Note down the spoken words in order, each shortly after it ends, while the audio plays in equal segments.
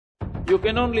You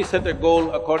can only set a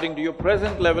goal according to your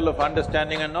present level of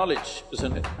understanding and knowledge,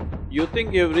 isn't it? You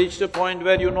think you've reached a point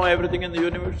where you know everything in the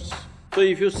universe? So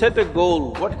if you set a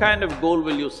goal, what kind of goal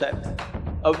will you set?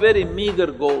 A very meager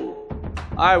goal.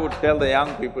 I would tell the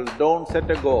young people, don't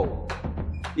set a goal.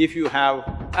 If you have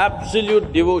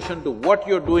absolute devotion to what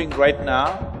you're doing right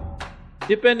now,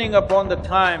 depending upon the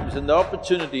times and the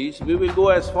opportunities, we will go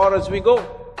as far as we go.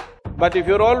 But if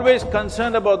you're always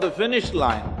concerned about the finish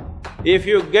line, if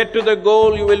you get to the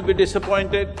goal, you will be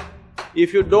disappointed.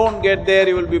 If you don't get there,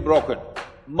 you will be broken.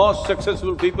 Most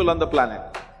successful people on the planet,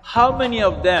 how many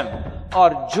of them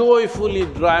are joyfully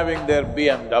driving their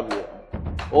BMW?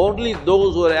 Only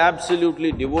those who are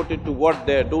absolutely devoted to what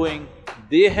they're doing,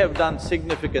 they have done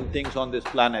significant things on this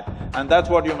planet, and that's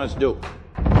what you must do.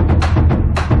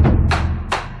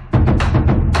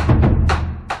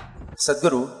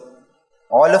 Sadhguru,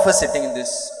 all of us sitting in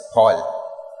this hall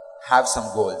have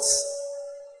some goals.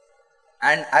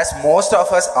 And as most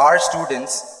of us are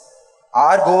students,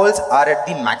 our goals are at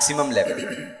the maximum level.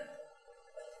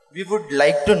 We would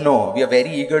like to know, we are very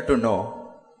eager to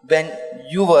know, when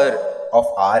you were of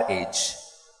our age,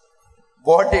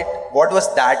 what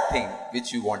was that thing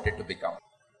which you wanted to become?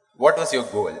 What was your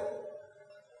goal?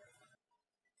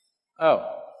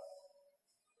 Oh.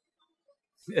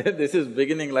 This is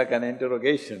beginning like an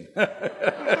interrogation.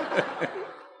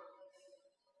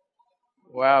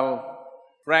 Well,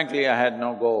 frankly, I had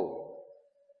no goal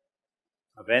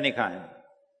of any kind.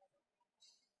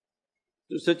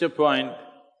 To such a point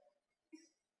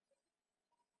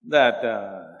that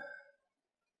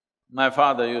my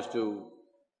father used to,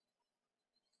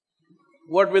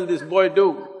 what will this boy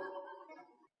do?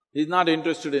 He's not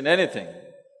interested in anything.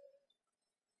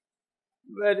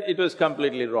 But it was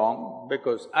completely wrong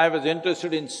because I was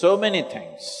interested in so many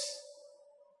things.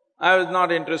 I was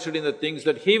not interested in the things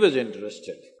that he was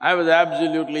interested. I was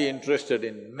absolutely interested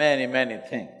in many, many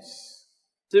things.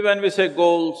 See, when we say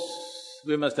goals,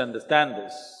 we must understand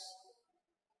this.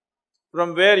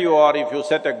 From where you are, if you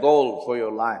set a goal for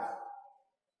your life,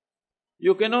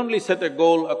 you can only set a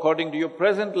goal according to your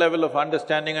present level of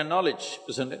understanding and knowledge,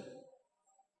 isn't it?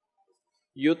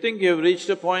 You think you've reached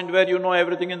a point where you know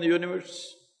everything in the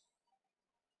universe?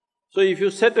 So if you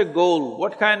set a goal,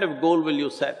 what kind of goal will you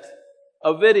set?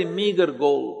 A very meager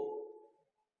goal.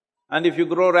 And if you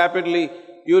grow rapidly,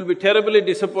 you will be terribly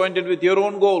disappointed with your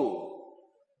own goal.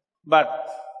 But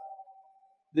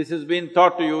this has been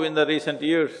taught to you in the recent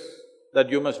years that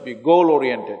you must be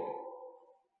goal-oriented.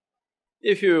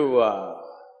 If you…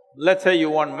 let's say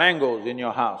you want mangoes in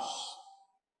your house.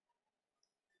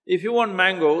 If you want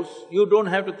mangoes, you don't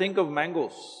have to think of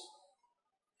mangoes.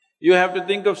 You have to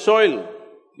think of soil,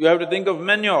 you have to think of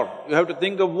manure, you have to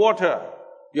think of water,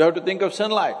 you have to think of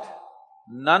sunlight.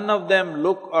 None of them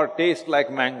look or taste like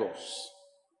mangoes.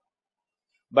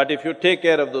 But if you take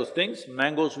care of those things,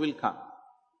 mangoes will come.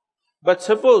 But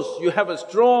suppose you have a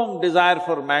strong desire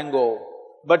for mango,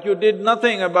 but you did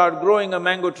nothing about growing a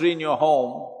mango tree in your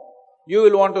home, you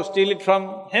will want to steal it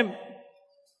from him,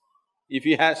 if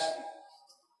he has.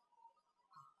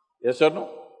 Yes or no?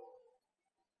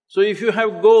 So if you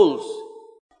have goals,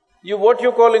 what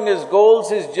you're calling as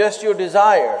goals is just your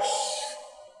desires.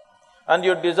 And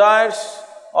your desires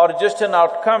are just an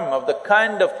outcome of the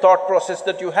kind of thought process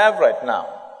that you have right now.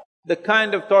 The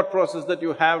kind of thought process that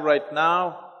you have right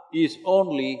now is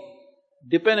only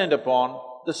dependent upon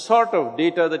the sort of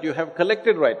data that you have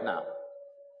collected right now.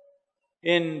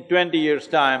 In 20 years'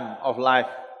 time of life,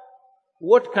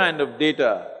 what kind of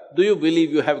data do you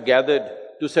believe you have gathered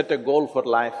to set a goal for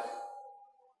life?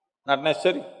 Not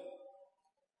necessary.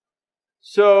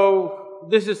 So,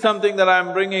 this is something that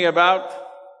I'm bringing about.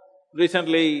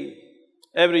 Recently,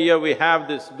 every year we have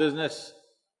this business,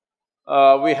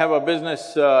 we have a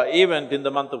business event in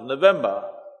the month of November.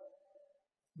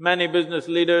 Many business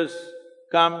leaders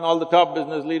come, all the top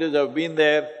business leaders have been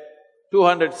there.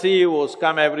 200 CEOs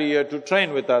come every year to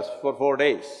train with us for 4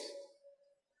 days.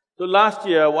 So last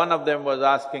year, one of them was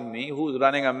asking me, who's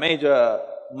running a major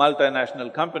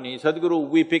multinational company, Sadhguru,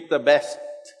 we pick the best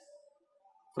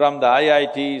from the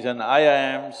IITs and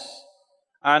IIMs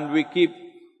and we keep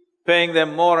paying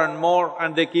them more and more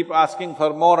and they keep asking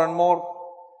for more and more.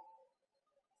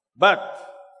 But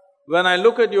when I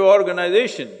look at your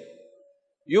organization,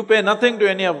 you pay nothing to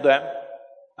any of them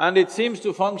and it seems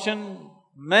to function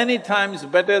many times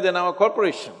better than our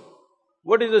corporation.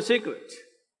 What is the secret?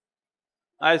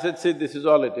 I said, see, this is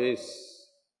all it is.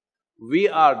 We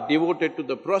are devoted to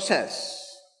the process.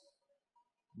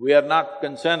 We are not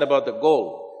concerned about the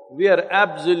goal. We are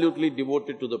absolutely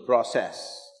devoted to the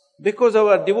process. Because of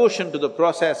our devotion to the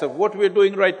process of what we are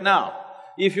doing right now,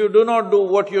 if you do not do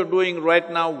what you're doing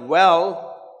right now well,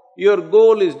 your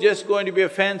goal is just going to be a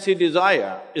fancy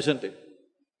desire, isn't it?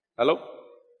 Hello?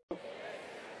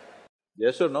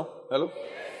 Yes or no? Hello?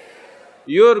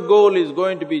 Your goal is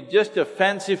going to be just a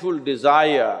fanciful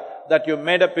desire that you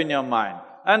made up in your mind,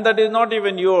 and that is not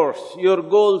even yours. Your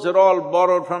goals are all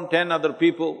borrowed from 10 other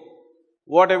people.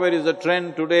 Whatever is the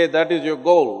trend today, that is your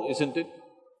goal, isn't it?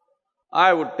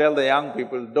 I would tell the young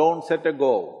people, don't set a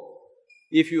goal.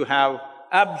 If you have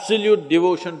absolute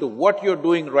devotion to what you're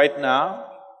doing right now,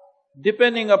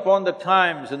 depending upon the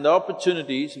times and the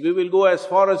opportunities, we will go as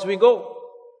far as we go.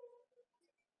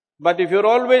 But if you're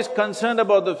always concerned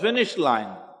about the finish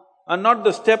line and not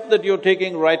the step that you're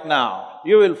taking right now,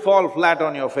 you will fall flat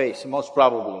on your face, most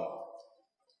probably.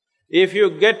 If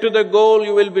you get to the goal,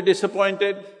 you will be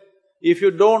disappointed. If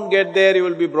you don't get there, you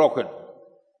will be broken.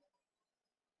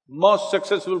 Most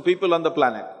successful people on the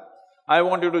planet, I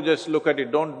want you to just look at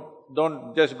it,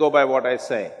 don't just go by what I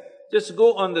say. Just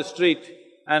go on the street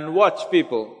and watch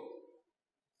people.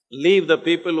 Leave the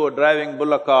people who are driving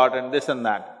bullock cart and this and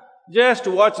that. Just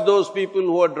watch those people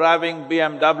who are driving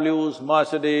BMWs,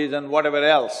 Mercedes and whatever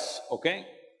else, okay?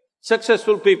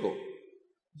 Successful people.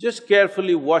 Just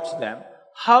carefully watch them.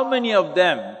 How many of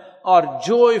them are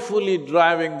joyfully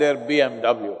driving their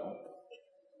BMW?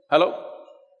 Hello?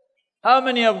 How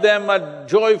many of them are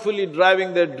joyfully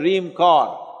driving their dream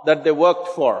car that they worked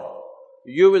for?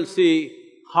 You will see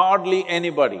hardly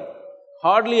anybody,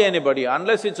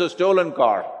 unless it's a stolen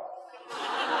car.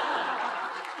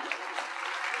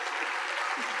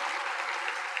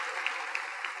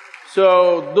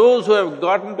 So, those who have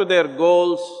gotten to their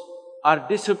goals are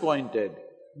disappointed.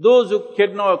 Those who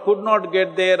could not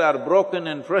get there are broken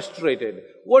and frustrated.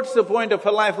 What's the point of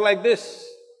a life like this?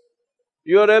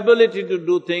 Your ability to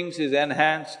do things is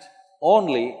enhanced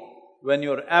only when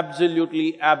you're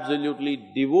absolutely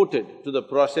devoted to the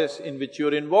process in which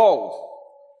you're involved.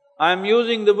 I'm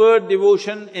using the word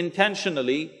devotion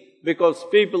intentionally because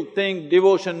people think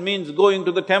devotion means going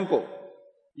to the temple.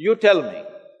 You tell me,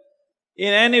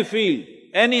 in any field,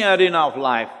 any arena of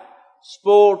life,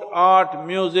 sport, art,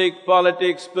 music,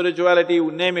 politics, spirituality, you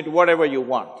name it, whatever you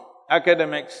want,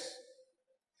 academics,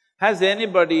 has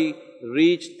anybody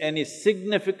reached any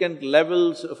significant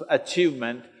levels of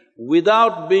achievement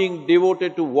without being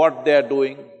devoted to what they are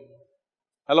doing?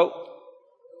 Hello?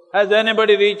 Has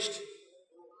anybody reached?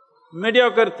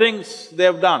 Mediocre things they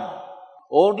have done.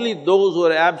 Only those who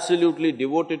are absolutely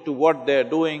devoted to what they are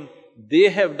doing, they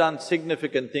have done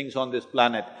significant things on this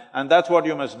planet, and that's what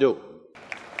you must do.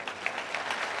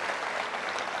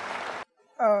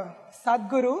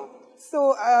 Sadhguru,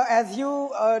 so as you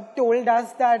told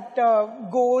us that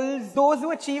goals, those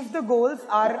who achieve the goals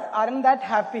aren't that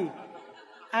happy,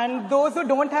 and those who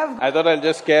don't have… I thought I'll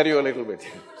just scare you a little bit.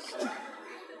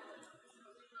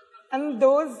 And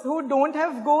those who don't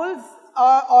have goals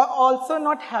are also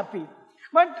not happy.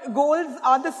 But goals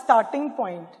are the starting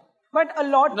point. But a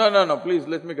lot… No, please,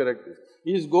 let me correct this.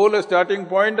 Is goal a starting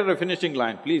point or a finishing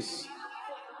line, please?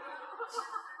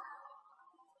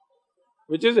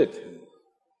 Which is it?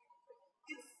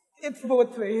 It's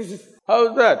both ways. How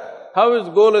is that? How is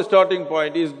goal a starting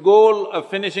point? Is goal a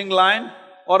finishing line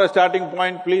or a starting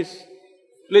point, please?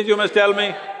 Please, you must tell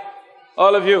me,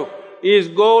 all of you, is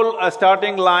goal a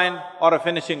starting line or a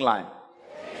finishing line?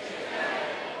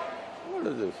 What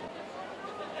is this?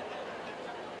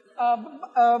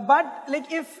 But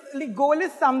if goal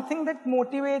is something that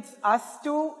motivates us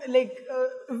to,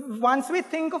 once we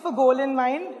think of a goal in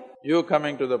mind… You're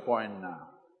coming to the point now.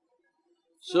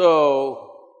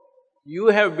 So, you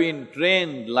have been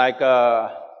trained like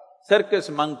a circus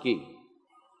monkey.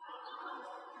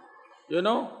 You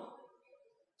know?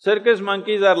 Circus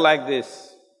monkeys are like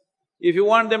this. If you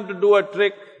want them to do a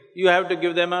trick, you have to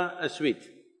give them a sweet.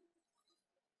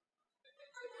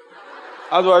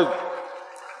 Otherwise,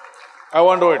 I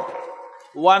won't do it.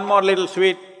 One more little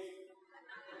sweet.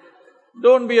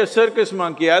 Don't be a circus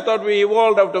monkey. I thought we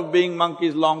evolved out of being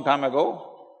monkeys long time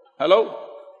ago. Hello?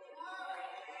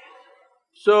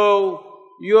 So,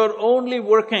 you're only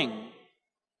working.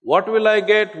 What will I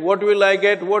get? What will I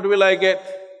get? What will I get?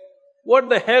 What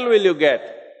the hell will you get?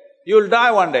 You'll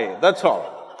die one day, that's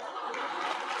all.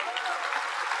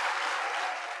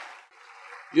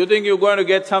 You think you're going to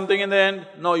get something in the end?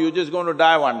 No, you're just going to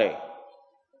die one day.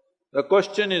 The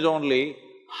question is only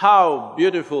how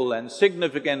beautiful and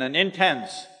significant and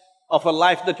intense of a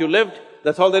life that you lived,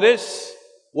 that's all there is.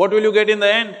 What will you get in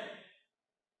the end?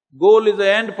 Goal is the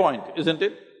end point, isn't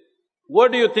it?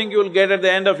 What do you think you will get at the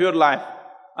end of your life?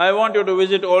 I want you to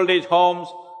visit old age homes,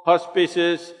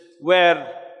 hospices,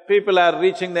 where people are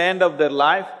reaching the end of their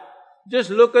life. Just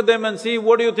look at them and see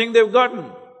what do you think they've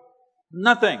gotten?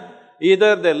 Nothing.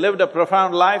 Either they lived a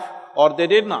profound life or they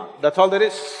did not, that's all there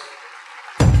is.